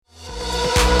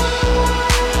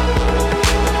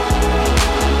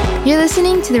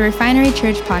listening to the Refinery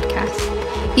Church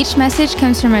podcast. Each message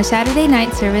comes from our Saturday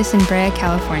night service in Brea,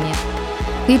 California.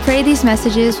 We pray these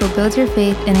messages will build your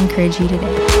faith and encourage you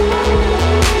today.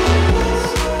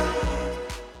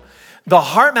 The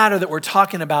heart matter that we're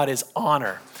talking about is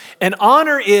honor. And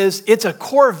honor it's a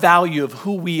core value of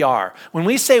who we are. When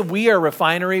we say we are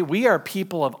Refinery, we are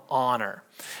people of honor.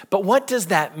 But what does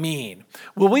that mean?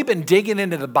 Well, we've been digging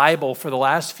into the Bible for the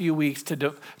last few weeks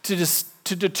to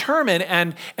determine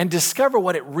and discover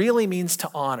what it really means to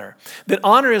honor. That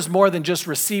honor is more than just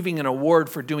receiving an award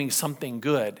for doing something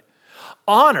good.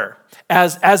 Honor,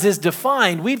 as is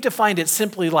defined, we've defined it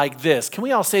simply like this. Can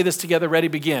we all say this together? Ready,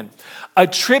 begin.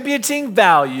 Attributing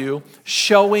value,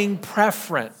 showing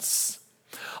preference.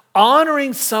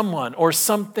 Honoring someone or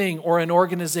something or an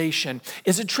organization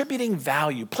is attributing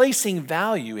value, placing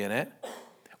value in it,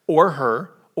 or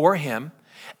her, or him,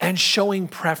 and showing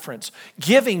preference,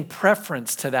 giving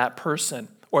preference to that person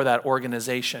or that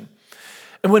organization.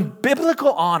 And when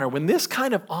biblical honor, when this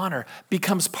kind of honor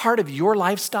becomes part of your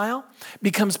lifestyle,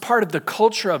 becomes part of the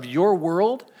culture of your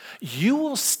world, you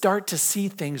will start to see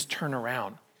things turn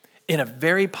around in a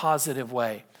very positive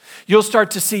way. You'll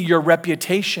start to see your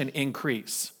reputation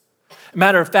increase.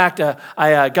 Matter of fact,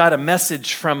 I got a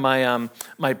message from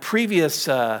my previous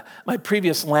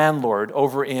landlord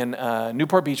over in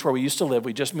Newport Beach, where we used to live.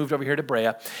 We just moved over here to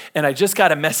Brea, and I just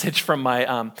got a message from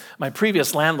my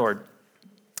previous landlord,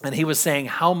 and he was saying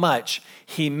how much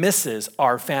he misses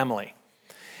our family.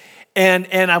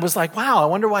 And I was like, wow, I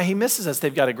wonder why he misses us.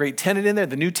 They've got a great tenant in there.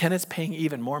 The new tenant's paying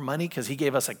even more money because he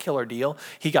gave us a killer deal.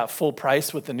 He got full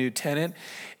price with the new tenant.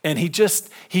 And he just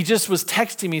was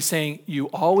texting me saying, you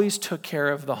always took care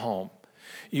of the home.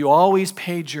 You always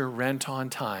paid your rent on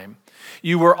time.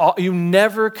 You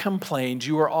never complained.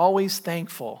 You were always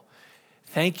thankful.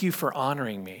 Thank you for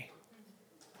honoring me.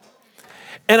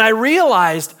 And I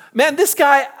realized, man, this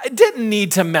guy didn't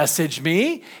need to message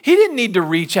me. He didn't need to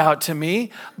reach out to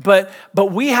me, but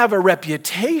we have a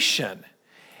reputation.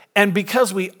 And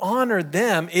because we honored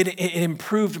them, it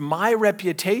improved my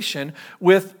reputation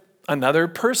with another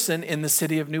person in the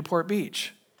city of Newport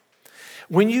Beach.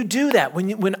 When you do that,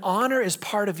 when honor is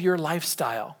part of your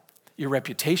lifestyle, your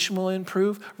reputation will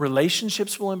improve,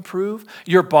 relationships will improve,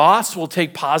 your boss will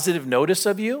take positive notice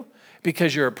of you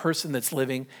because you're a person that's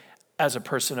living as a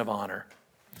person of honor.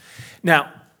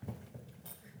 Now,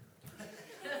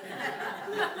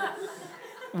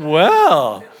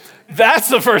 well, that's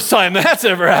the first time that's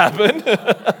ever happened.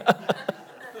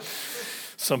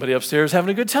 Somebody upstairs having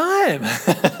a good time.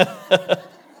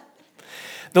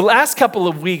 The last couple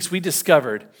of weeks, we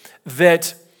discovered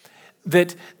that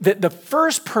the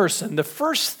first person, the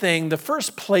first thing, the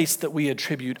first place that we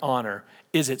attribute honor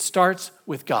is it starts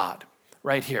with God,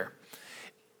 right here.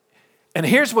 And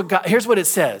here's what it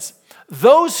says.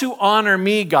 Those who honor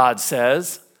me, God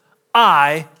says,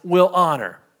 I will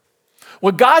honor.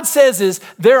 What God says is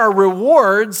there are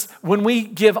rewards when we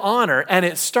give honor, and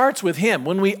it starts with him.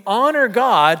 When we honor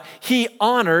God, he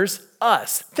honors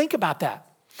us. Think about that.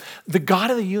 The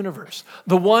God of the universe,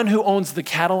 the one who owns the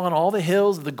cattle on all the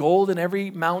hills, the gold in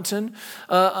every mountain.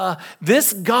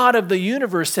 This God of the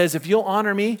universe says, if you'll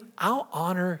honor me, I'll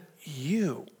honor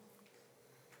you.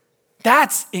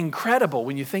 That's incredible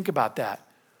when you think about that.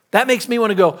 That makes me want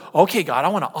to go, okay, God, I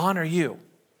want to honor you.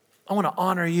 I want to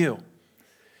honor you.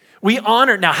 We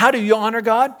honor, now how do you honor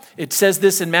God? It says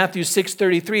this in Matthew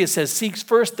 6:33. It says, seek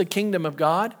first the kingdom of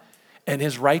God and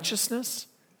his righteousness.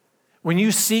 When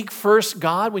you seek first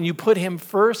God, when you put him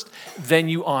first, then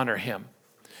you honor him.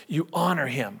 You honor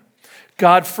him.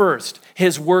 God first,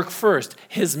 his work first,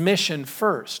 his mission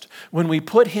first. When we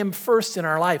put him first in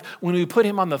our life, when we put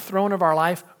him on the throne of our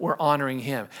life, we're honoring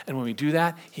him. And when we do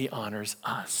that, he honors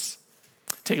us.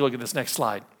 Take a look at this next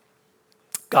slide.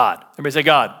 God. Everybody say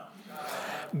God.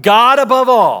 God above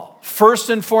all,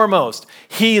 first and foremost,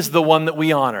 he is the one that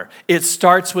we honor. It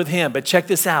starts with him. But check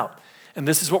this out. And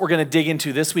this is what we're going to dig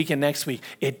into this week and next week.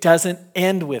 It doesn't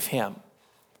end with him.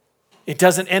 It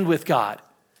doesn't end with God.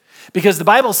 Because the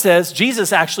Bible says,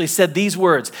 Jesus actually said these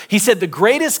words. He said the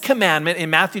greatest commandment in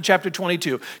Matthew chapter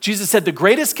 22, Jesus said the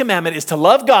greatest commandment is to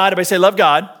love God. Everybody say love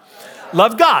God.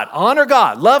 Love God. Honor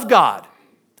God. Love God.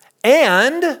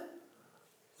 And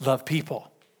love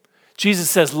people.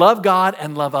 Jesus says love God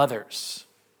and love others.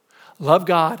 Love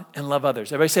God and love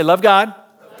others. Everybody say love God.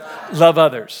 Love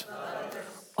others.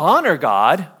 Honor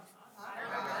God.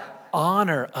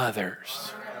 Honor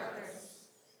others.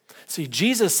 See,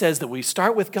 Jesus says that we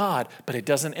start with God, but it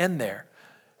doesn't end there.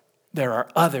 There are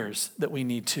others that we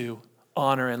need to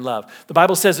honor and love. The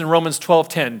Bible says in Romans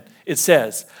 12:10, it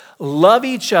says, love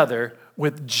each other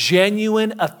with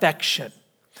genuine affection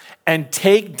and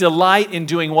take delight in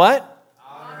doing what?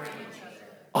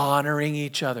 Honoring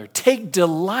each other. Take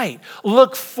delight.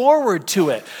 Look forward to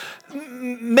it.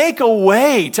 Make a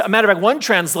way to, a matter of fact, one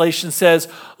translation says,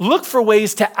 look for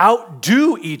ways to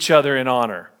outdo each other in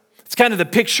honor. It's kind of the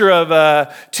picture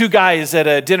of two guys at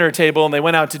a dinner table, and they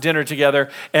went out to dinner together,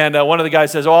 and one of the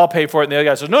guys says, oh, I'll pay for it, and the other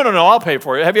guy says, no, I'll pay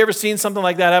for it. Have you ever seen something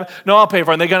like that happen? No, I'll pay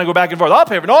for it, and they kind of go back and forth. I'll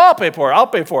pay for it. No, I'll pay for it. I'll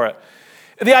pay for it.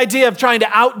 The idea of trying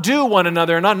to outdo one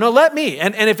another, and no, let me.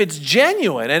 And if it's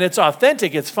genuine and it's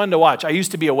authentic, it's fun to watch. I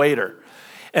used to be a waiter.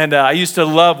 And I used to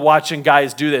love watching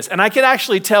guys do this. And I could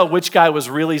actually tell which guy was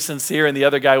really sincere and the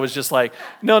other guy was just like,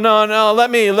 no,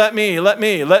 let me.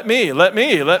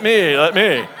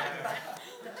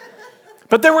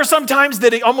 But there were some times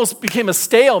that it almost became a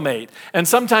stalemate. And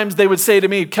sometimes they would say to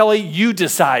me, Kelly, you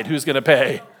decide who's going to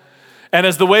pay. And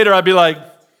as the waiter, I'd be like,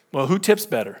 well, who tips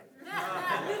better?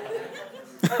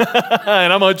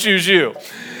 And I'm going to choose you.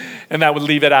 And that would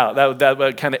leave it out. That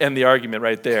would kind of end the argument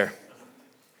right there.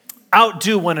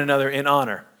 Outdo one another in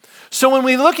honor. So when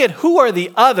we look at who are the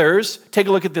others, take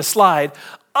a look at this slide.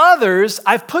 Others,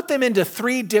 I've put them into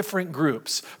three different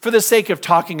groups for the sake of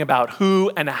talking about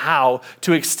who and how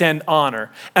to extend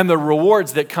honor and the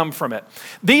rewards that come from it.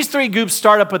 These three groups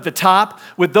start up at the top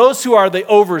with those who are the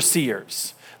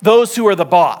overseers, those who are the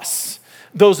boss,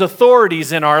 those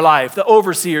authorities in our life, the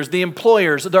overseers, the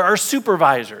employers, there are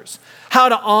supervisors, how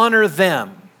to honor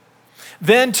them.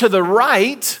 Then to the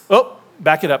right,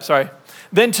 back it up, sorry.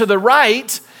 Then to the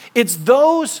right, it's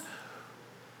those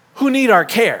who need our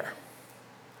care.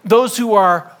 Those who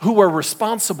we're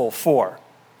responsible for,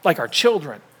 like our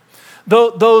children.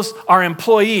 Those are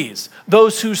employees,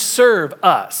 those who serve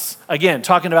us. Again,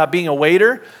 talking about being a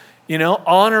waiter,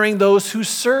 honoring those who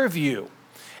serve you.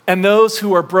 And those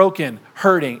who are broken,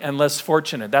 hurting, and less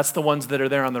fortunate. That's the ones that are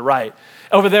there on the right.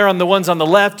 Over there on the ones on the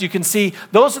left, you can see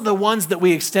those are the ones that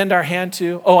we extend our hand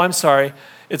to. Oh, I'm sorry.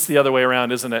 It's the other way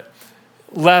around, isn't it?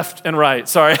 Left and right.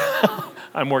 Sorry.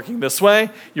 I'm working this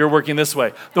way. You're working this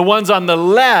way. The ones on the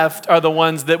left are the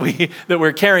ones that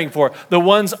we're caring for. The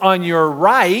ones on your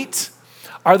right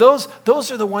are those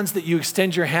are the ones that you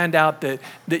extend your hand out that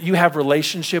you have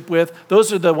relationship with.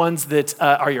 Those are the ones that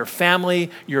are your family,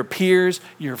 your peers,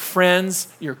 your friends,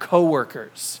 your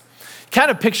coworkers. Kind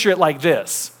of picture it like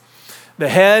this. The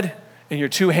head and your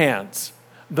two hands.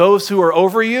 Those who are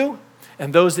over you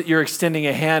and those that you're extending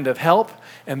a hand of help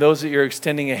and those that you're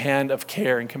extending a hand of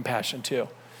care and compassion to.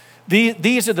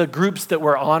 These are the groups that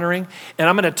we're honoring. And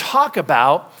I'm going to talk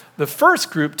about the first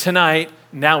group tonight.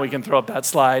 Now we can throw up that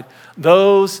slide.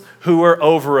 Those who are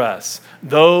over us.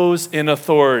 Those in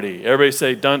authority. Everybody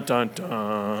say, dun, dun,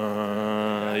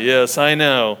 dun. Yes, I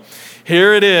know.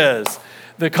 Here it is.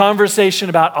 The conversation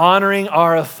about honoring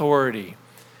our authority.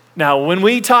 Now, when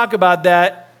we talk about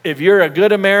that, if you're a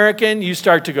good American, you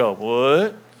start to go,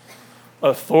 what?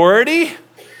 Authority?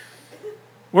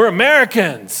 We're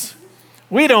Americans.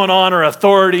 We don't honor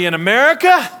authority in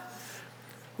America.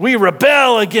 We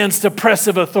rebel against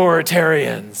oppressive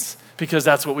authoritarians because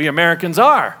that's what we Americans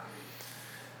are.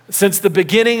 Since the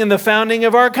beginning and the founding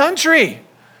of our country,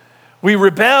 we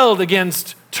rebelled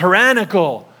against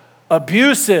tyrannical,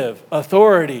 abusive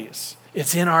authorities.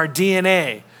 It's in our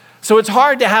DNA. So it's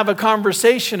hard to have a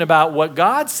conversation about what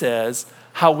God says,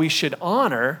 how we should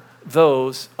honor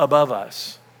those above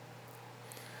us.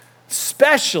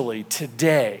 Especially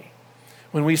today,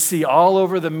 when we see all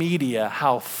over the media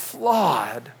how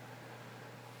flawed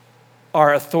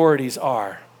our authorities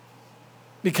are.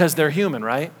 Because they're human,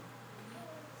 right?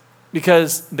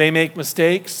 Because they make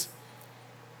mistakes.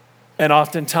 And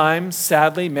oftentimes,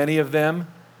 sadly, many of them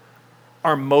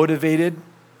are motivated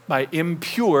by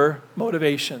impure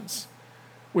motivations,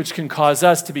 which can cause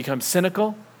us to become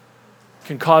cynical,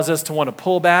 can cause us to want to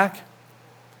pull back,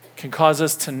 can cause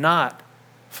us to not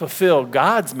fulfill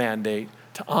God's mandate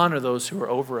to honor those who are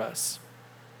over us.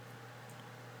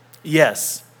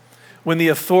 Yes, when the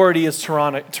authority is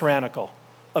tyrannical,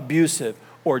 abusive,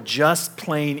 or just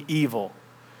plain evil,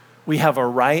 we have a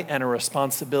right and a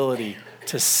responsibility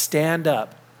to stand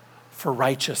up for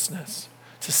righteousness,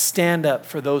 to stand up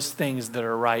for those things that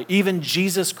are right. Even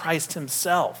Jesus Christ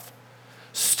himself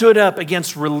stood up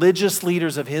against religious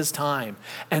leaders of his time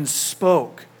and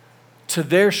spoke to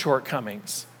their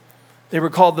shortcomings. They were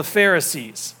called the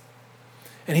Pharisees.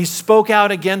 And he spoke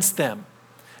out against them.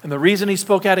 And the reason he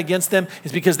spoke out against them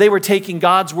is because they were taking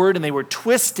God's word and they were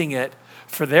twisting it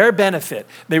for their benefit.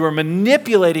 They were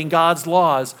manipulating God's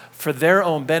laws for their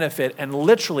own benefit and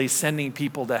literally sending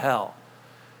people to hell.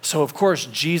 So, of course,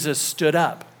 Jesus stood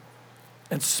up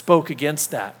and spoke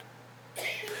against that.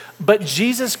 But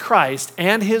Jesus Christ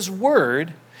and his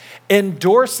word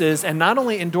endorses, and not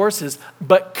only endorses,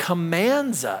 but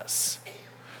commands us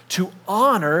to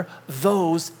honor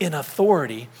those in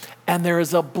authority. And there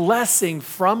is a blessing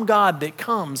from God that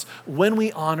comes when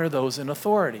we honor those in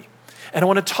authority. And I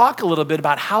want to talk a little bit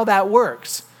about how that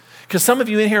works. Because some of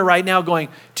you in here right now going,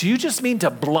 do you just mean to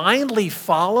blindly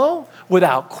follow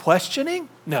without questioning?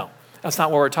 No, that's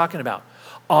not what we're talking about.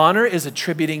 Honor is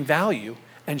attributing value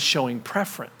and showing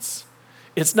preference.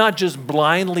 It's not just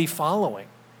blindly following.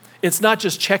 It's not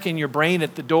just checking your brain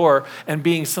at the door and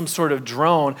being some sort of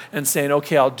drone and saying,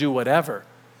 okay, I'll do whatever.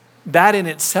 That in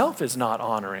itself is not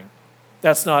honoring.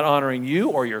 That's not honoring you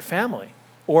or your family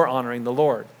or honoring the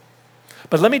Lord.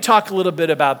 But let me talk a little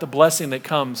bit about the blessing that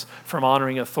comes from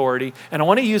honoring authority. And I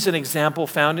want to use an example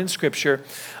found in Scripture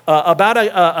about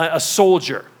a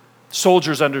soldier.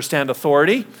 Soldiers understand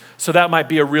authority, so that might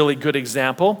be a really good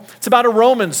example. It's about a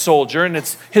Roman soldier, and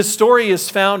his story is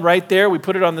found right there. We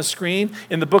put it on the screen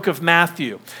in the book of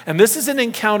Matthew. And this is an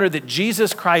encounter that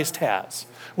Jesus Christ has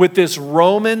with this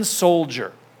Roman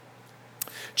soldier.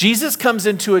 Jesus comes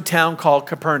into a town called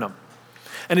Capernaum.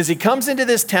 And as he comes into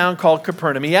this town called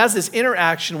Capernaum, he has this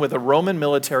interaction with a Roman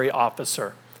military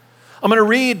officer. I'm going to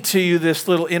read to you this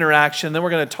little interaction, then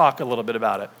we're going to talk a little bit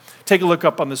about it. Take a look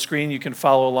up on the screen. You can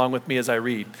follow along with me as I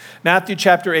read. Matthew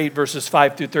chapter 8, verses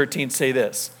 5 through 13 say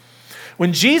this.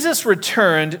 When Jesus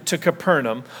returned to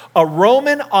Capernaum, a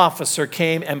Roman officer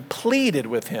came and pleaded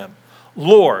with him,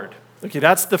 Lord. Okay,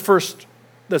 that's the first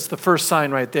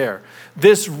sign right there.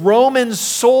 This Roman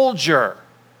soldier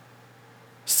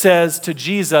says to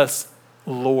Jesus,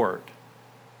 Lord.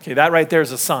 Okay, that right there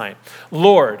is a sign.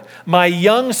 Lord, my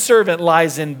young servant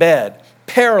lies in bed,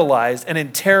 paralyzed and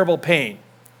in terrible pain.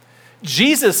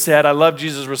 Jesus said, I love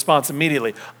Jesus' response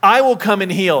immediately, I will come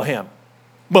and heal him.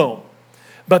 Boom.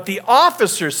 But the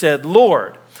officer said,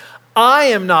 Lord, I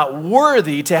am not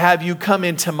worthy to have you come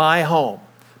into my home.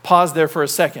 Pause there for a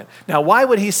second. Now, why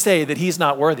would he say that he's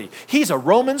not worthy? He's a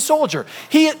Roman soldier.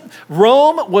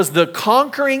 Rome was the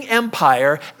conquering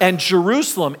empire, and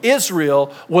Jerusalem,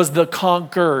 Israel, was the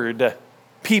conquered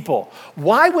people.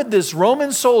 Why would this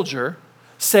Roman soldier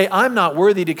say, I'm not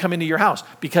worthy to come into your house?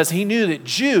 Because he knew that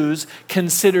Jews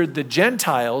considered the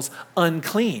Gentiles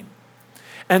unclean.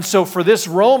 And so for this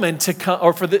Roman to come,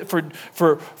 or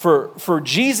for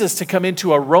Jesus to come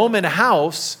into a Roman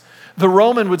house, the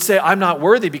Roman would say, I'm not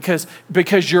worthy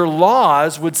because your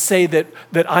laws would say that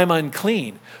I'm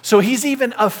unclean. So he's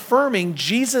even affirming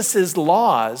Jesus's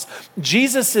laws,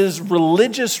 Jesus's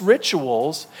religious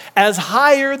rituals as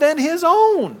higher than his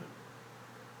own.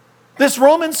 This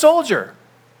Roman soldier.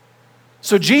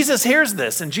 So Jesus hears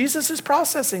this, and Jesus is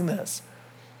processing this.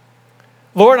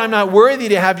 Lord, I'm not worthy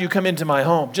to have you come into my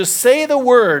home. Just say the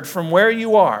word from where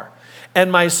you are,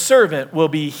 and my servant will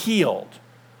be healed.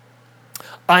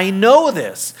 I know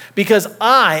this because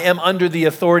I am under the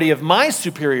authority of my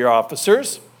superior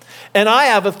officers, and I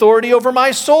have authority over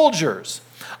my soldiers.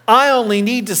 I only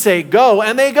need to say go,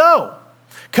 and they go.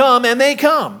 Come, and they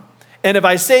come. And if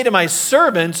I say to my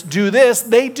servants, do this,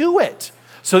 they do it.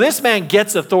 So this man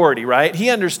gets authority, right? He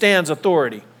understands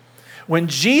authority. When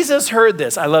Jesus heard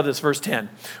this, I love this, verse 10.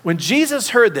 When Jesus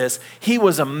heard this, he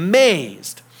was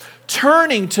amazed.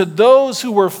 Turning to those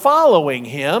who were following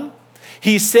him,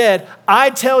 he said,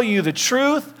 I tell you the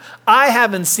truth, I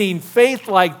haven't seen faith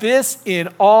like this in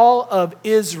all of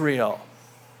Israel.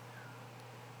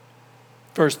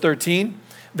 Verse 13,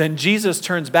 then Jesus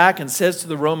turns back and says to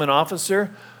the Roman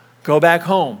officer, go back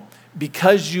home.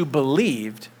 Because you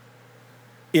believed,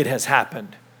 it has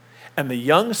happened. And the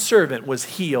young servant was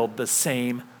healed the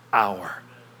same hour.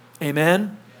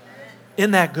 Amen?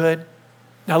 Isn't that good?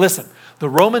 Now listen, the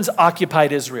Romans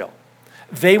occupied Israel.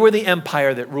 They were the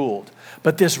empire that ruled.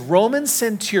 But this Roman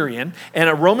centurion, and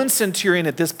a Roman centurion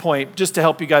at this point, just to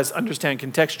help you guys understand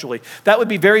contextually, that would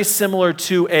be very similar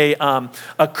to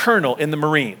a colonel in the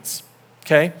Marines,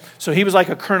 okay? So he was like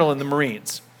a colonel in the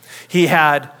Marines. He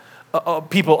had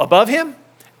people above him,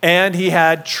 and he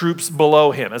had troops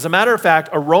below him. As a matter of fact,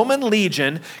 a Roman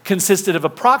legion consisted of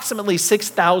approximately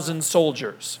 6,000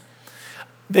 soldiers.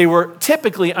 They were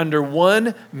typically under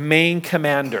one main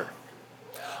commander.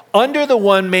 Under the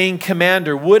one main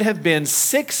commander would have been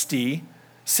 60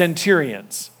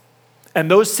 centurions.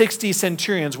 And those 60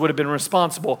 centurions would have been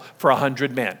responsible for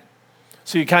 100 men.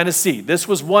 So you kind of see, this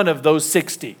was one of those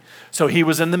 60. So he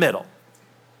was in the middle.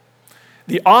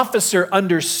 The officer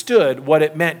understood what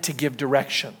it meant to give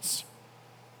directions.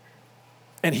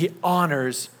 And he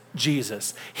honors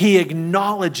Jesus. He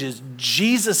acknowledges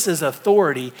Jesus'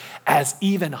 authority as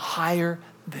even higher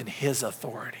than his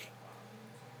authority.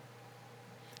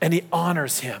 And he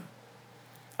honors him.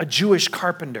 A Jewish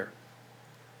carpenter.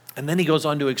 And then he goes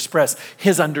on to express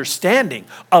his understanding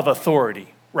of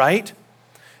authority, right?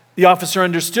 The officer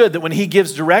understood that when he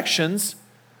gives directions,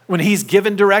 when he's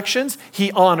given directions,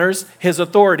 he honors his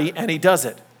authority and he does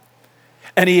it.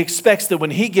 And he expects that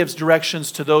when he gives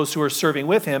directions to those who are serving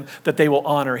with him, that they will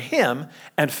honor him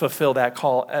and fulfill that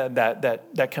call,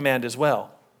 that command as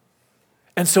well.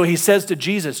 And so he says to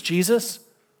Jesus, Jesus,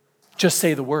 just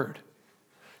say the word.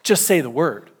 Just say the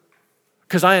word.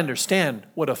 Because I understand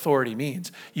what authority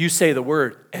means. You say the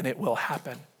word and it will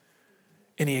happen.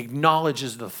 And he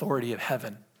acknowledges the authority of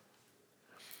heaven.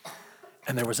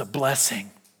 And there was a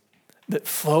blessing that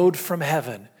flowed from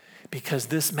heaven because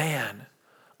this man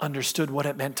understood what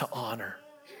it meant to honor.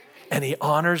 And he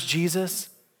honors Jesus,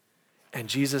 and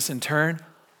Jesus in turn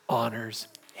honors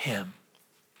him.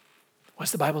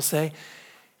 What's the Bible say?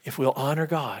 If we'll honor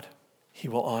God, he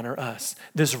will honor us.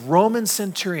 This Roman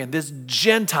centurion, this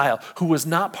Gentile who was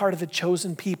not part of the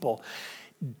chosen people,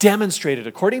 demonstrated,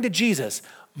 according to Jesus,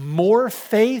 more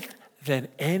faith than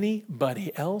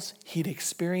anybody else he'd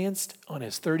experienced on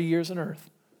his 30 years on earth.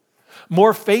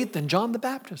 More faith than John the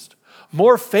Baptist.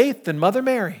 More faith than Mother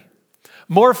Mary.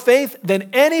 More faith than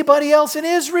anybody else in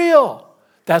Israel.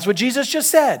 That's what Jesus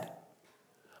just said.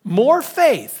 More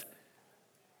faith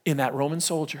in that Roman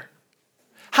soldier.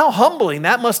 How humbling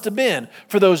that must have been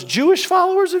for those Jewish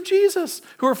followers of Jesus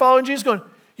who were following Jesus going,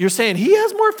 you're saying he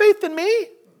has more faith than me?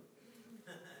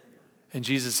 And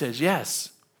Jesus says,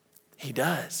 yes, he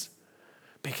does.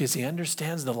 Because he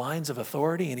understands the lines of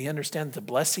authority and he understands the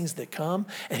blessings that come.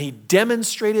 And he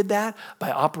demonstrated that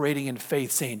by operating in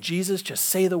faith, saying, Jesus, just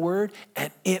say the word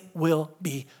and it will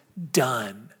be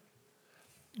done.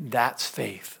 That's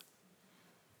faith.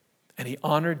 And he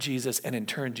honored Jesus, and in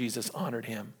turn, Jesus honored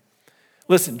him.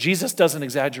 Listen, Jesus doesn't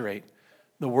exaggerate.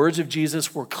 The words of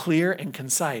Jesus were clear and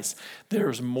concise.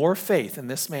 There's more faith in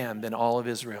this man than all of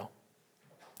Israel.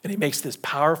 And he makes this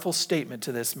powerful statement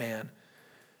to this man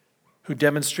who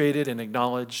demonstrated and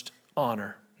acknowledged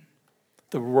honor.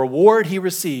 The reward he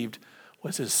received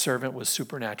was his servant was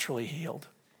supernaturally healed.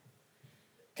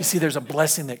 You see, there's a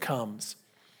blessing that comes.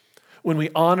 When we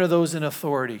honor those in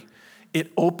authority,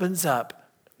 it opens up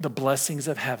the blessings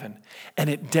of heaven, and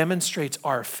it demonstrates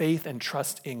our faith and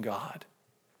trust in God.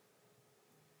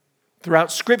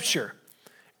 Throughout Scripture,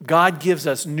 God gives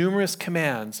us numerous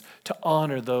commands to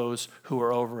honor those who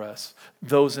are over us,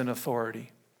 those in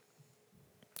authority.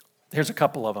 Here's a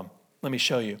couple of them. Let me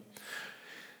show you.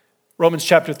 Romans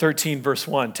chapter 13, verse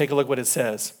 1. Take a look what it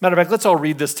says. Matter of fact, let's all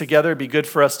read this together. It'd be good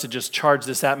for us to just charge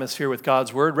this atmosphere with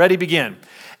God's word. Ready, begin.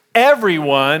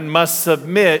 Everyone must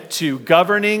submit to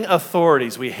governing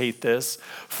authorities. We hate this.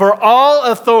 For all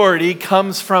authority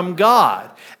comes from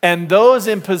God, and those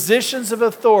in positions of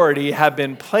authority have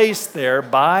been placed there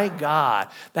by God.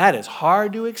 That is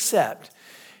hard to accept.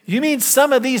 You mean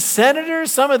some of these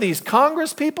senators, some of these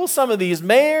Congress people, some of these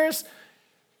mayors,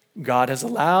 God has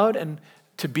allowed and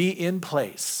to be in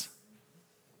place.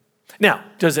 Now,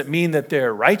 does it mean that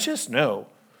they're righteous? No.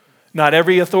 Not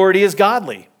every authority is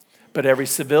godly. But every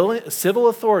civil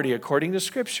authority, according to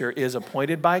Scripture, is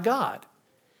appointed by God.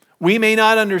 We may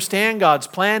not understand God's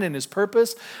plan and his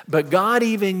purpose, but God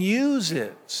even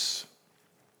uses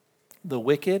the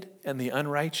wicked and the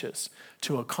unrighteous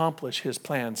to accomplish his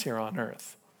plans here on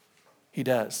earth. He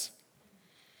does.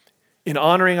 In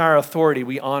honoring our authority,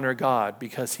 we honor God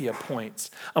because he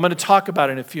appoints. I'm going to talk about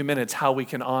in a few minutes how we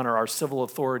can honor our civil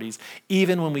authorities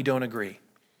even when we don't agree.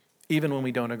 Even when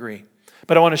we don't agree.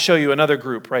 But I want to show you another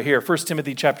group right here. 1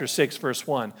 Timothy chapter 6, verse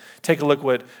 1. Take a look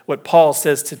what Paul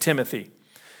says to Timothy. It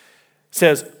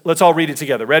says, let's all read it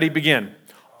together. Ready? Begin.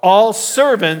 All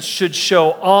servants should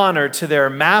show honor to their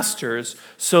masters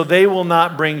so they will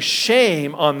not bring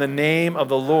shame on the name of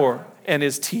the Lord and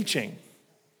his teaching.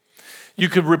 You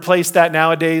could replace that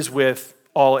nowadays with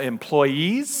all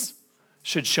employees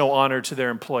should show honor to their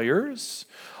employers.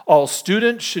 All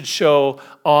students should show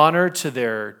honor to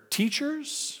their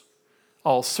teachers.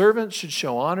 All servants should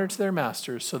show honor to their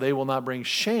masters so they will not bring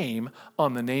shame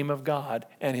on the name of God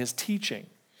and his teaching.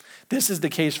 This is the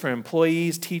case for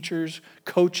employees, teachers,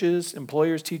 coaches,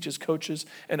 employers, teachers, coaches,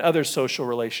 and other social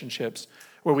relationships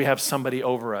where we have somebody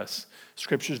over us.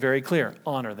 Scripture is very clear.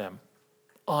 Honor them.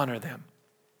 Honor them.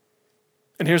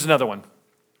 And here's another one.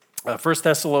 1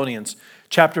 Thessalonians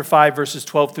chapter 5, verses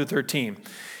 12 through 13.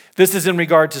 This is in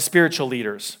regard to spiritual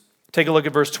leaders. Take a look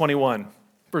at verse 21.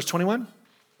 Verse 21?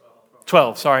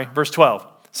 12, sorry. Verse 12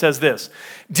 says this.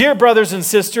 Dear brothers and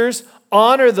sisters,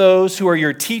 Honor those who are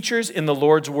your teachers in the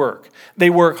Lord's work. They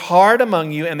work hard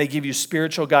among you and they give you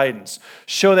spiritual guidance.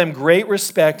 Show them great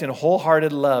respect and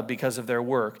wholehearted love because of their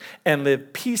work and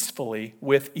live peacefully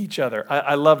with each other.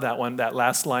 I love that one, that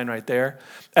last line right there.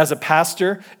 As a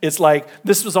pastor, it's like,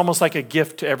 this was almost like a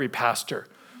gift to every pastor.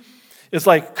 It's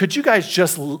like, could you guys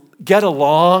just get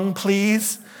along,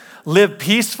 please? Live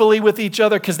peacefully with each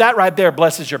other, because that right there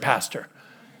blesses your pastor.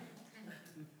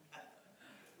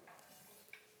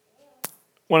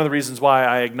 One of the reasons why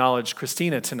I acknowledge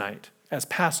Christina tonight as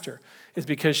pastor is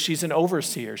because she's an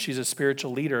overseer. She's a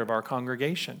spiritual leader of our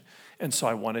congregation. And so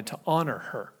I wanted to honor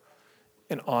her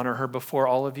and honor her before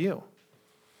all of you.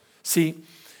 See,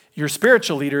 your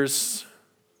spiritual leaders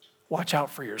watch out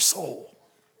for your soul.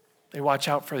 They watch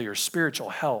out for your spiritual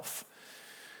health.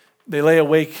 They lay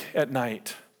awake at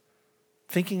night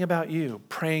thinking about you,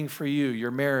 praying for you,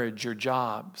 your marriage, your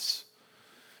jobs,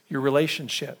 your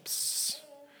relationships.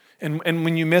 And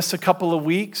when you miss a couple of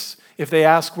weeks, if they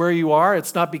ask where you are,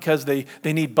 it's not because they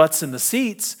need butts in the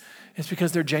seats. It's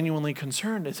because they're genuinely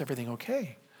concerned. Is everything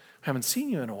okay? I haven't seen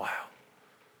you in a while.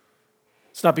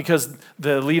 It's not because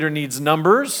the leader needs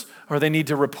numbers or they need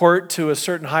to report to a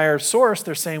certain higher source.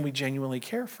 They're saying we genuinely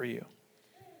care for you.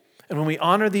 And when we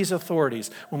honor these authorities,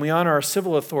 when we honor our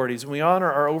civil authorities, when we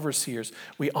honor our overseers,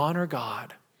 we honor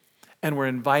God. And we're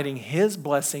inviting his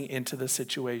blessing into the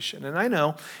situation. And I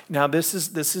know, now this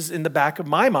is in the back of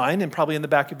my mind and probably in the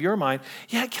back of your mind.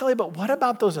 Yeah, Kelly, but what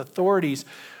about those authorities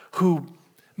who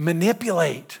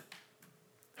manipulate,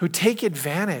 who take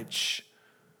advantage,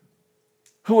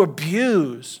 who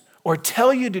abuse or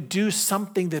tell you to do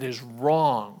something that is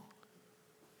wrong?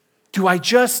 Do I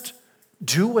just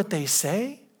do what they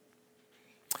say?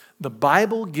 The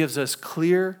Bible gives us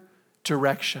clear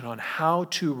direction on how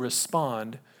to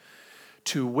respond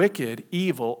to wicked,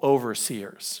 evil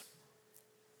overseers.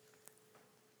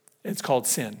 It's called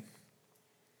sin.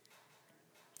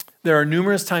 There are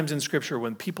numerous times in Scripture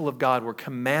when people of God were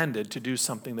commanded to do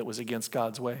something that was against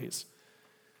God's ways.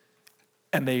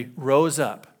 And they rose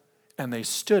up and they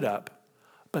stood up,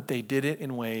 but they did it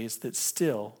in ways that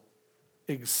still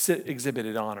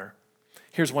exhibited honor.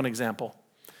 Here's one example.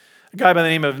 A guy by the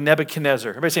name of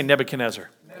Nebuchadnezzar. Everybody say Nebuchadnezzar.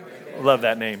 I love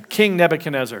that name. King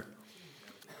Nebuchadnezzar.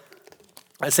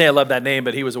 I say I love that name,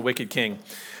 but he was a wicked king.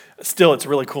 Still, it's a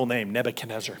really cool name,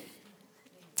 Nebuchadnezzar.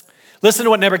 Listen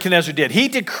to what Nebuchadnezzar did. He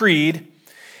decreed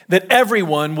that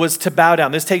everyone was to bow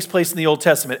down. This takes place in the Old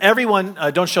Testament. Everyone,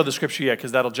 don't show the scripture yet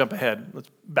because that'll jump ahead. Let's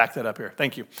back that up here.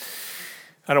 Thank you.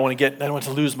 I don't want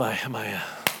to lose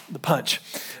the punch.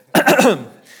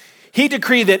 He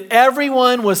decreed that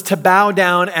everyone was to bow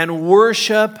down and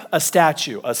worship a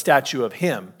statue of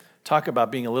him. Talk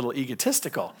about being a little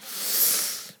egotistical.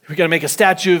 We're going to make a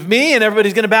statue of me and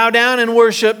everybody's going to bow down and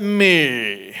worship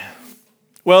me.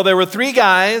 Well, there were 3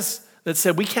 guys that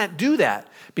said we can't do that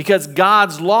because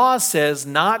God's law says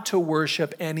not to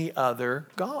worship any other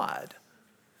god.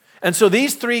 And so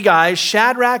these 3 guys,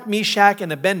 Shadrach, Meshach,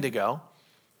 and Abednego,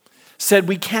 said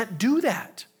we can't do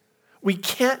that. We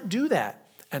can't do that.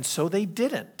 And so they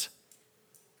didn't.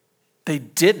 They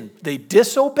didn't. They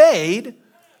disobeyed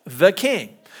the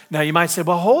king. Now you might say,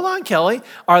 well, hold on, Kelly.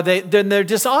 Then they're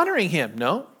dishonoring him.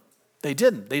 No, they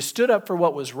didn't. They stood up for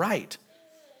what was right.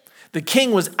 The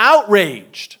king was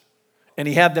outraged and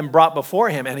he had them brought before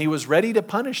him and he was ready to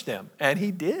punish them. And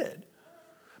he did.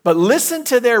 But listen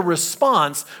to their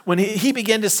response when he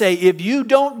began to say, if you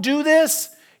don't do this,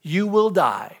 you will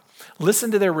die.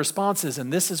 Listen to their responses,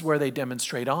 and this is where they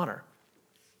demonstrate honor.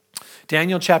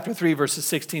 Daniel chapter 3, verses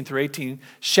 16 through 18,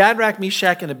 Shadrach,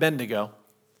 Meshach, and Abednego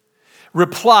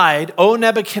replied, O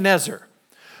Nebuchadnezzar,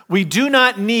 we do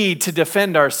not need to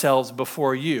defend ourselves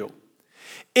before you.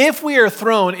 If we are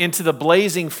thrown into the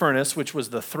blazing furnace, which was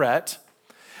the threat,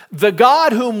 the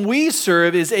God whom we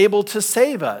serve is able to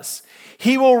save us.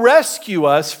 He will rescue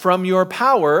us from your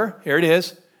power, here it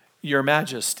is, your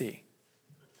majesty.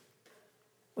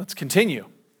 Let's continue.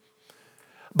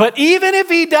 But even if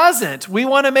he doesn't, we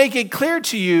want to make it clear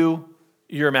to you,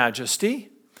 your majesty,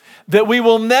 that we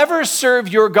will never serve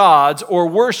your gods or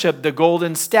worship the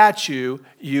golden statue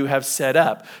you have set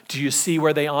up. Do you see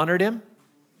where they honored him?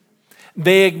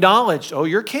 They acknowledged, oh,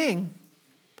 you're king,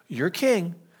 your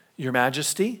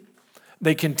majesty.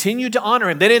 They continued to honor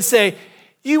him. They didn't say,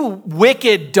 you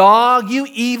wicked dog, you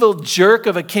evil jerk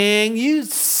of a king, you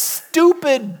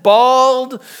stupid,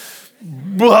 bald,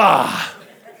 blah.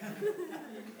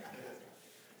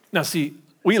 Now see,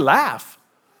 we laugh,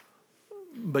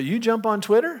 but you jump on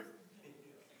Twitter?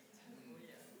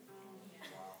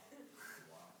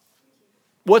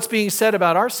 What's being said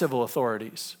about our civil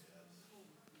authorities?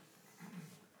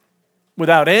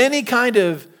 Without any kind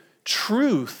of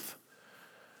truth.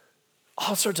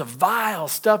 All sorts of vile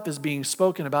stuff is being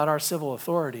spoken about our civil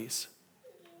authorities.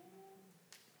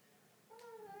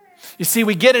 You see,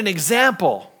 we get an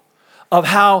example of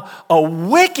how a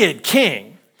wicked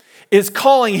king is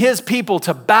calling his people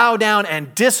to bow down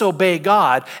and disobey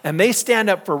God, and they stand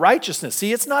up for righteousness.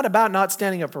 See, it's not about not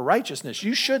standing up for righteousness.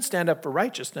 You should stand up for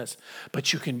righteousness,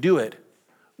 but you can do it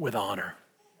with honor.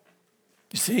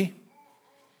 You see?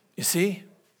 You see?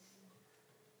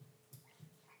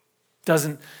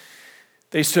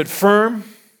 They stood firm,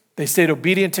 they stayed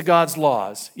obedient to God's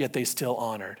laws, yet they still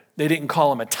honored. They didn't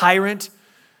call him a tyrant.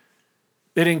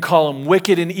 They didn't call him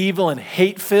wicked and evil and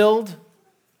hate-filled.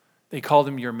 They called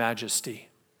him your majesty,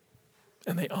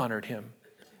 and they honored him,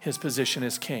 his position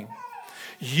as king.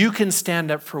 You can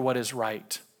stand up for what is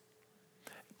right,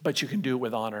 but you can do it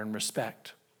with honor and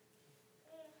respect.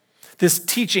 This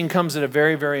teaching comes at a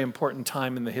very, very important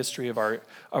time in the history of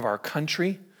our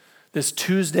country. This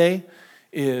Tuesday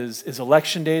is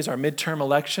election days, our midterm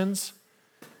elections.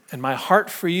 And my heart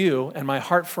for you and my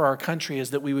heart for our country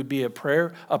is that we would be a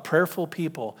prayerful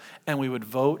people, and we would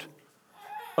vote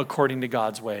according to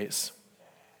God's ways.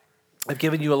 I've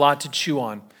given you a lot to chew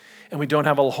on, and we don't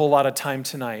have a whole lot of time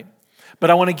tonight. But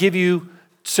I want to give you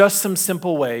just some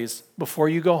simple ways before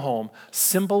you go home,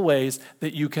 simple ways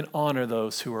that you can honor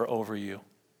those who are over you.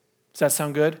 Does that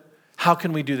sound good? How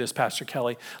can we do this, Pastor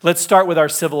Kelly? Let's start with our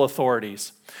civil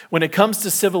authorities. When it comes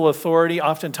to civil authority,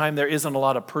 oftentimes there isn't a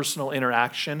lot of personal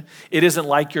interaction. It isn't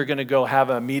like you're going to go have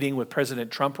a meeting with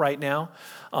President Trump right now.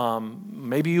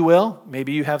 Maybe you will.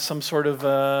 Maybe you have some sort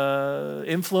of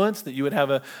influence that you would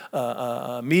have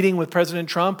a meeting with President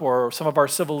Trump or some of our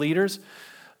civil leaders.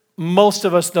 Most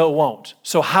of us, though, won't.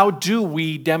 So how do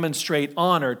we demonstrate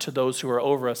honor to those who are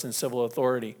over us in civil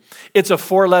authority? It's a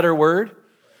 4-letter word.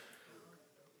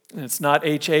 And it's not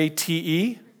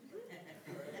H-A-T-E.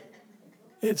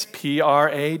 It's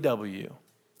P-R-A-W.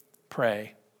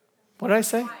 Pray. What did I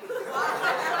say?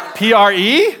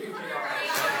 P-R-E?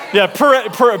 Yeah, pray.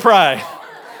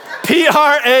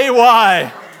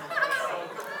 P-R-A-Y.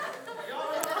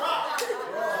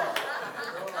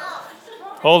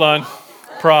 Hold on.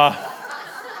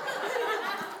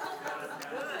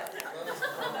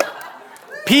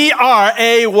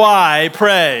 P-R-A-Y,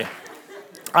 pray.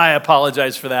 I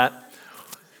apologize for that.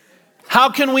 How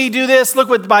can we do this? Look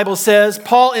what the Bible says.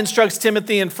 Paul instructs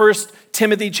Timothy in 1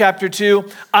 Timothy chapter 2.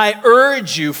 I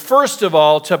urge you, first of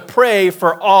all, to pray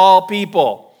for all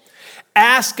people.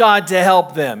 Ask God to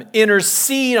help them,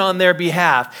 intercede on their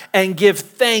behalf, and give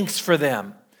thanks for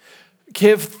them.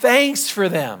 Give thanks for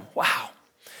them. Wow.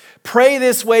 Pray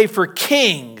this way for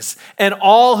kings and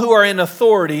all who are in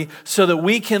authority so that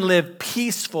we can live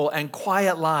peaceful and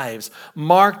quiet lives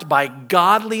marked by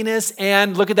godliness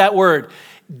and, look at that word,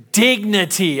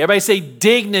 dignity. Everybody say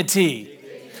dignity.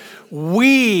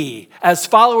 We, as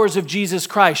followers of Jesus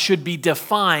Christ, should be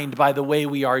defined by the way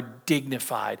we are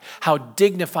dignified, how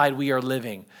dignified we are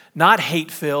living, not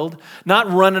hate-filled,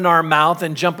 not running our mouth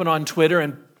and jumping on Twitter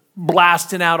and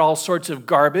blasting out all sorts of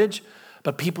garbage,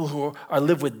 but people who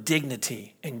live with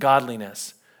dignity and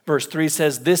godliness. Verse 3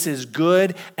 says, this is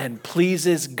good and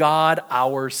pleases God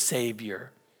our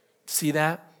Savior. See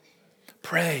that?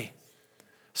 Pray.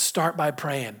 Start by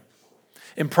praying.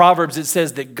 In Proverbs, it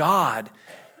says that God,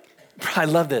 I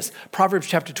love this. Proverbs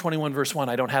chapter 21, verse 1,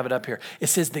 I don't have it up here. It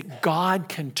says that God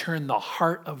can turn the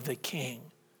heart of the king.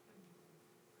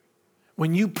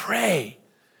 When you pray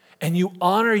and you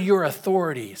honor your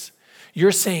authorities,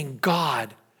 you're saying,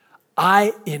 God,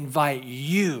 I invite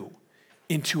you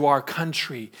into our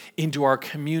country, into our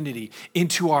community,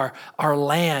 into our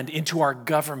land, into our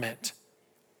government.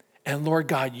 And Lord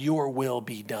God, your will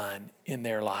be done in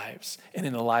their lives and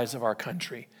in the lives of our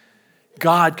country.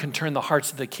 God can turn the hearts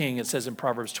of the king, it says in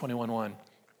Proverbs 21:1.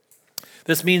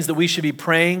 This means that we should be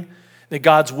praying that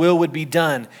God's will would be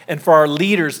done and for our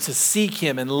leaders to seek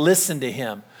him and listen to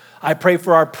him. I pray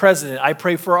for our president. I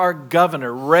pray for our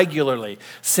governor regularly,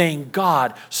 saying,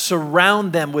 God,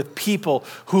 surround them with people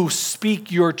who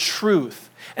speak your truth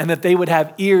and that they would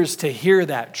have ears to hear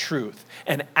that truth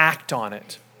and act on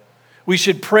it. We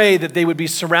should pray that they would be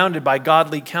surrounded by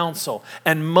godly counsel,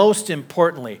 and most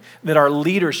importantly, that our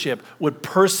leadership would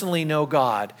personally know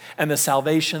God and the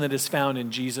salvation that is found in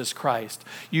Jesus Christ.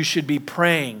 You should be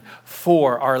praying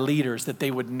for our leaders that they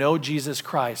would know Jesus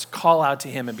Christ, call out to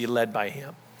him, and be led by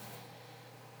him.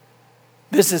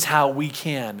 This is how we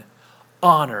can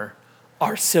honor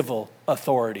our civil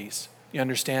authorities. You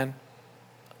understand?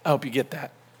 I hope you get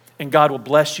that. And God will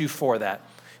bless you for that.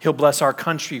 He'll bless our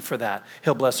country for that.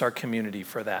 He'll bless our community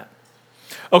for that.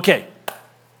 Okay,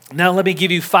 now let me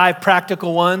give you 5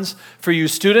 practical ones for you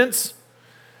students.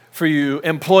 For you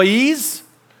employees,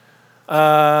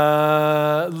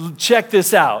 check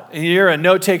this out. And you're a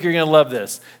note taker, you're going to love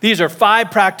this. These are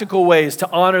 5 practical ways to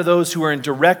honor those who are in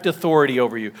direct authority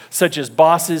over you, such as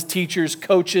bosses, teachers,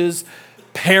 coaches,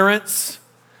 parents.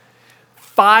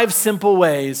 5 simple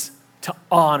ways to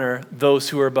honor those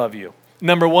who are above you.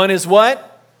 Number 1 is what?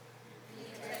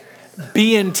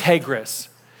 Be integrous.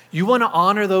 You want to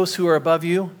honor those who are above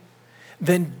you?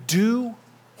 Then do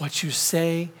what you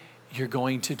say you're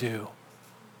going to do.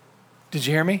 Did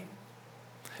you hear me?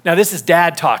 Now this is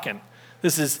dad talking.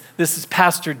 This is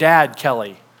Pastor Dad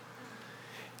Kelly.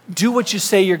 Do what you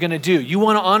say you're going to do. You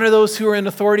want to honor those who are in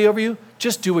authority over you?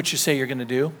 Just do what you say you're going to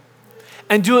do.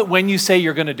 And do it when you say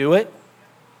you're going to do it.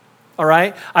 All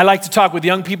right? I like to talk with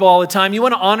young people all the time. You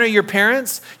want to honor your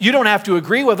parents? You don't have to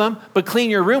agree with them, but clean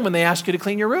your room when they ask you to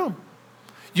clean your room.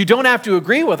 You don't have to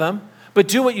agree with them, but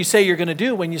do what you say you're going to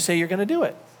do when you say you're going to do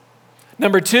it.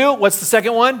 Number 2, what's the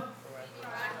second one?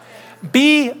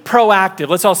 Be proactive.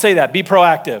 Let's all say that. Be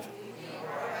proactive.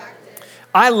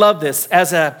 I love this.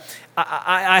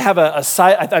 I have a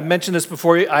side, I mentioned this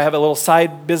before, I have a little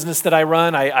side business that I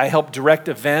run. I help direct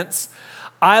events.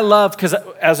 I love, because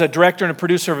as a director and a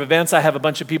producer of events, I have a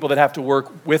bunch of people that have to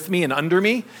work with me and under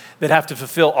me that have to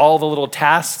fulfill all the little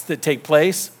tasks that take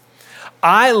place.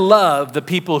 I love the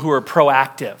people who are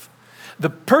proactive.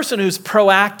 The person who's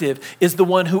proactive is the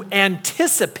one who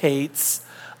anticipates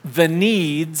the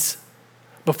needs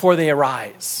before they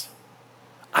arise.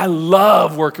 I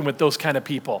love working with those kind of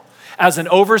people. As an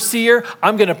overseer,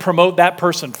 I'm going to promote that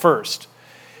person first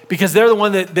because they're the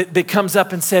one that comes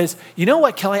up and says, you know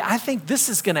what, Kelly, I think this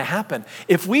is going to happen.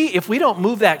 If we don't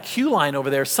move that queue line over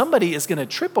there, somebody is going to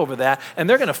trip over that and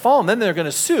they're going to fall and then they're going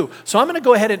to sue. So I'm going to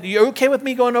go ahead and, you okay with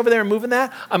me going over there and moving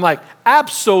that? I'm like,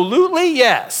 absolutely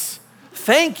yes.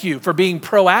 Thank you for being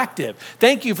proactive.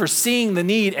 Thank you for seeing the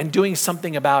need and doing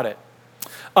something about it.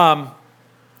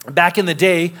 Back in the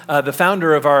day, the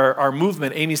founder of our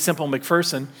movement, Amy Semple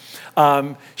McPherson,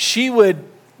 she would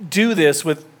do this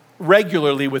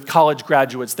regularly with college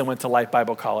graduates that went to Life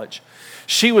Bible College.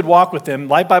 She would walk with them.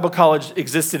 Life Bible College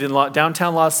existed in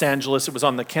downtown Los Angeles. It was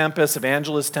on the campus of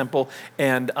Angelus Temple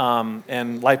and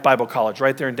Life Bible College,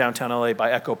 right there in downtown LA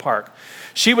by Echo Park.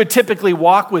 She would typically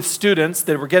walk with students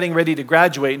that were getting ready to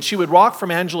graduate, and she would walk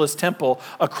from Angelus Temple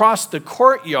across the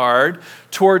courtyard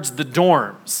towards the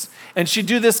dorms. And she'd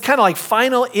do this kind of like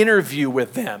final interview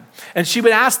with them. And she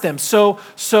would ask them, so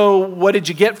what did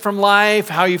you get from life?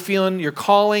 How are you feeling? Your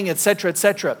calling, et cetera, et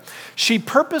cetera. She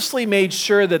purposely made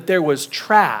sure that there was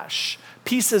trash,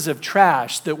 pieces of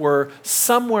trash that were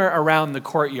somewhere around the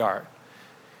courtyard.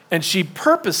 And she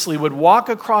purposely would walk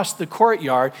across the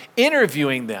courtyard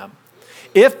interviewing them.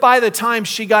 If by the time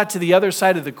she got to the other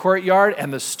side of the courtyard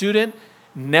and the student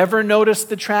never noticed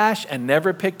the trash and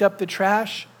never picked up the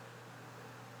trash,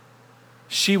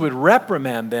 she would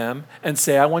reprimand them and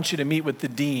say, I want you to meet with the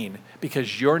dean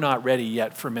because you're not ready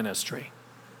yet for ministry.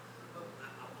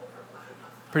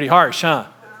 Pretty harsh, huh?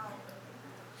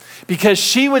 Because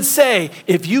she would say,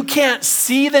 if you can't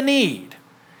see the need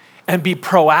and be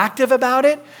proactive about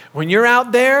it, when you're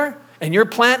out there and you're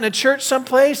planting a church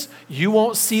someplace, you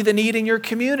won't see the need in your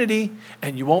community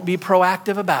and you won't be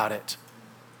proactive about it.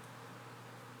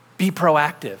 Be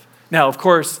proactive. Now, of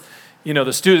course, you know,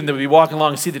 the student that would be walking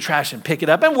along and see the trash and pick it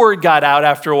up. And word got out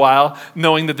after a while,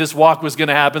 knowing that this walk was going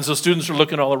to happen. So students are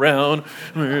looking all around.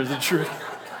 Where's the trash?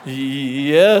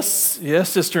 Yes,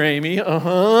 Sister Amy.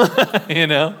 You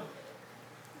know.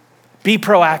 Be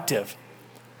proactive.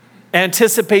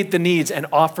 Anticipate the needs and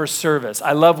offer service.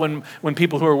 I love when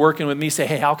people who are working with me say,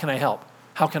 hey, how can I help?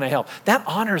 How can I help? That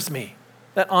honors me.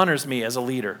 That honors me as a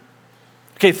leader.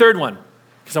 Okay, third one,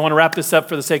 because I want to wrap this up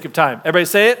for the sake of time. Everybody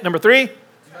say it. Number 3.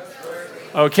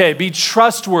 Okay, be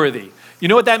trustworthy. You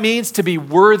know what that means? To be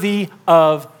worthy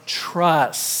of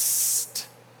trust.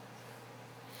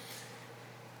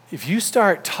 If you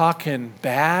start talking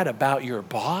bad about your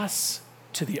boss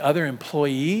to the other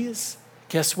employees,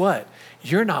 guess what?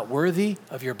 You're not worthy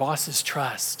of your boss's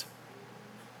trust.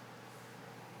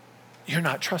 You're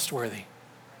not trustworthy.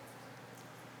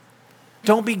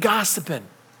 Don't be gossiping.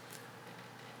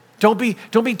 Don't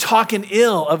be talking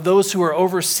ill of those who are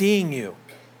overseeing you.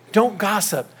 Don't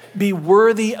gossip. Be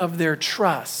worthy of their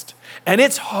trust. And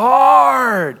it's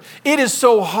hard. It is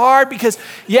so hard because,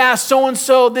 yeah,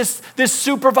 so-and-so, this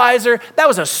supervisor, that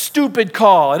was a stupid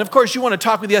call. And of course, you want to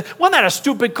talk with the other. Wasn't that a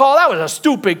stupid call? That was a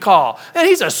stupid call. And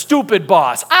he's a stupid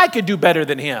boss. I could do better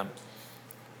than him.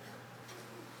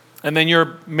 And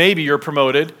then maybe you're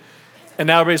promoted, and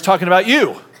now everybody's talking about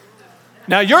you.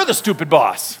 Now you're the stupid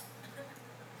boss.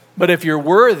 But if you're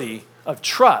worthy of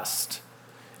trust,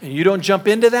 and you don't jump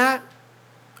into that,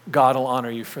 God will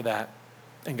honor you for that,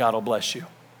 and God will bless you.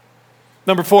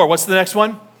 Number 4, what's the next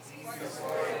one?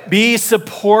 Be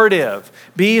supportive.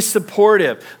 Be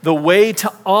supportive. The way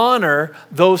to honor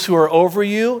those who are over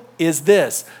you is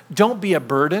this. Don't be a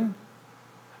burden.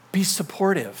 Be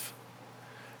supportive.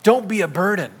 Don't be a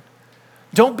burden.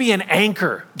 Don't be an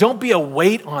anchor. Don't be a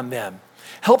weight on them.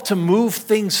 Help to move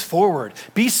things forward.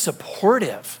 Be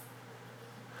supportive.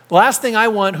 The last thing I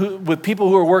want with people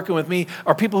who are working with me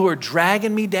are people who are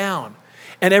dragging me down.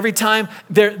 And every time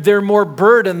they're more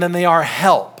burden than they are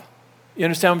help. You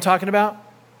understand what I'm talking about?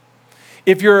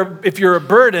 If you're a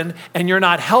burden and you're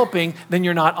not helping, then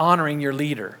you're not honoring your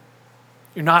leader.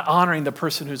 You're not honoring the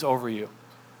person who's over you.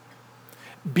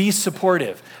 Be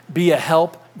supportive. Be a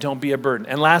help. Don't be a burden.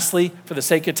 And lastly, for the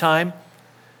sake of time,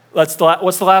 what's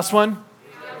the last one?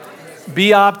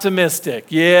 Be optimistic.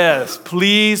 Yes,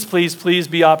 please, please, please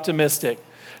be optimistic.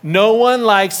 No one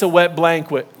likes a wet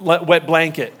blanket.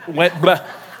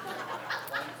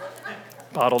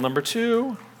 Bottle number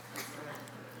 2.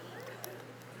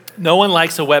 No one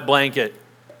likes a wet blanket.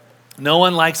 No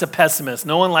one likes a pessimist.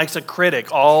 No one likes a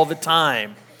critic all the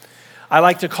time. I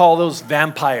like to call those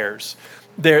vampires.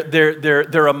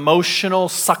 They're emotional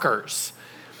suckers.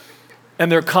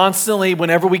 And they're constantly,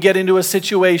 whenever we get into a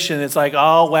situation, it's like,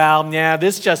 oh, well, yeah,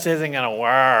 this just isn't going to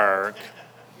work.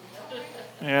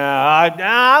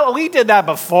 Yeah, we did that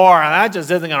before, and that just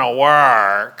isn't going to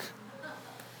work.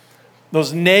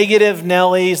 Those negative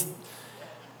Nellies,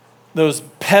 those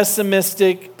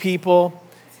pessimistic people.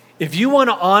 If you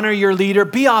want to honor your leader,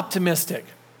 be optimistic.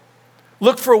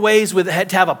 Look for ways to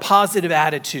have a positive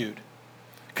attitude.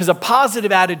 Because a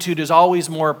positive attitude is always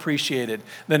more appreciated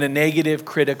than a negative,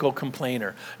 critical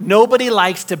complainer. Nobody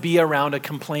likes to be around a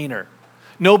complainer.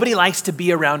 Nobody likes to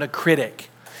be around a critic.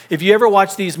 If you ever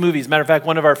watch these movies, matter of fact,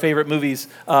 one of our favorite movies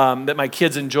that my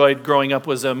kids enjoyed growing up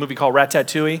was a movie called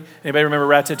Ratatouille. Anybody remember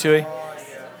Ratatouille?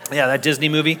 Yeah, that Disney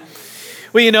movie.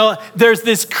 Well, there's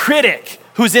this critic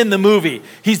who's in the movie.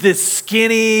 He's this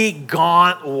skinny,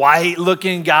 gaunt,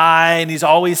 white-looking guy, and he's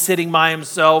always sitting by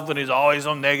himself, and he's always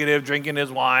so negative, drinking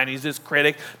his wine. He's this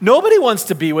critic. Nobody wants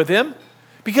to be with him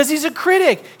because he's a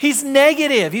critic. He's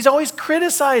negative. He's always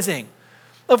criticizing.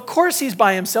 Of course he's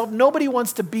by himself. Nobody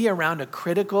wants to be around a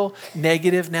critical,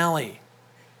 negative Nelly.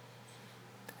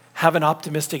 Have an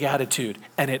optimistic attitude,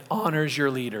 and it honors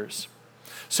your leaders.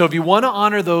 So if you want to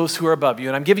honor those who are above you,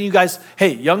 and I'm giving you guys,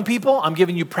 hey, young people, I'm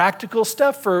giving you practical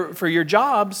stuff for your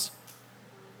jobs,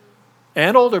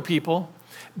 and older people.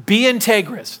 Be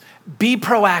integrous, be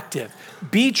proactive,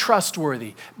 be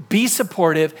trustworthy, be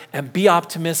supportive, and be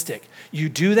optimistic. You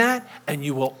do that, and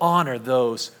you will honor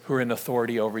those who are in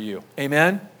authority over you.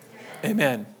 Amen?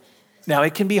 Amen. Now,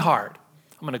 it can be hard.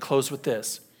 I'm going to close with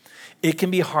this. It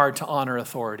can be hard to honor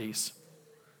authorities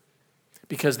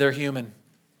because they're human.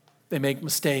 They make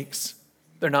mistakes.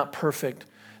 They're not perfect.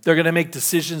 They're going to make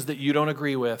decisions that you don't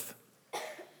agree with,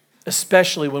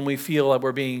 especially when we feel like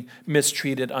we're being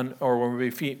mistreated or when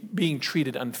we're being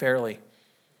treated unfairly.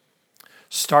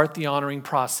 Start the honoring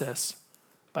process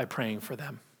by praying for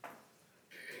them.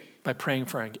 By praying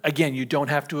for them. Again, you don't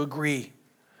have to agree,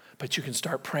 but you can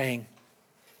start praying.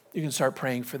 You can start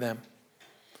praying for them.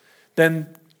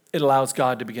 Then it allows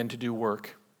God to begin to do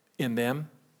work in them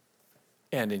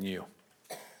and in you.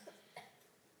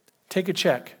 Take a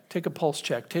check, take a pulse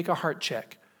check, take a heart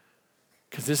check,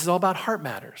 because this is all about heart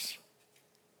matters.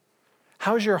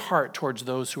 How's your heart towards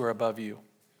those who are above you?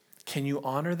 Can you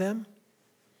honor them?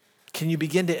 Can you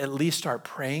begin to at least start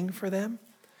praying for them?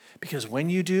 Because when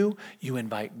you do, you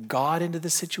invite God into the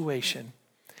situation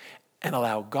and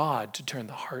allow God to turn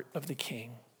the heart of the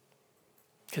king,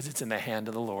 because it's in the hand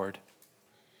of the Lord.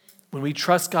 When we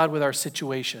trust God with our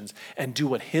situations and do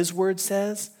what his word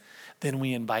says, then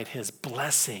we invite his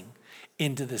blessing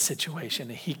into the situation,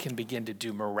 and he can begin to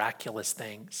do miraculous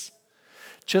things.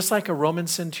 Just like a Roman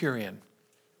centurion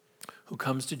who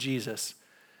comes to Jesus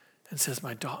and says,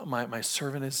 my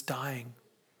servant is dying.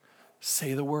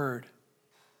 Say the word.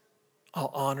 I'll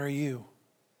honor you.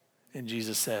 And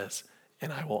Jesus says,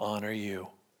 and I will honor you.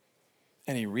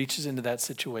 And he reaches into that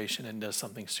situation and does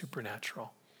something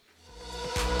supernatural.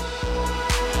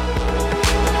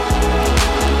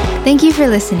 Thank you for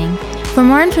listening. For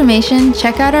more information,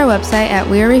 check out our website at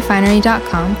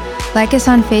wearerefinery.com, like us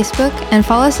on Facebook, and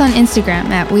follow us on Instagram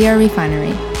at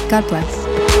wearerefinery. God bless.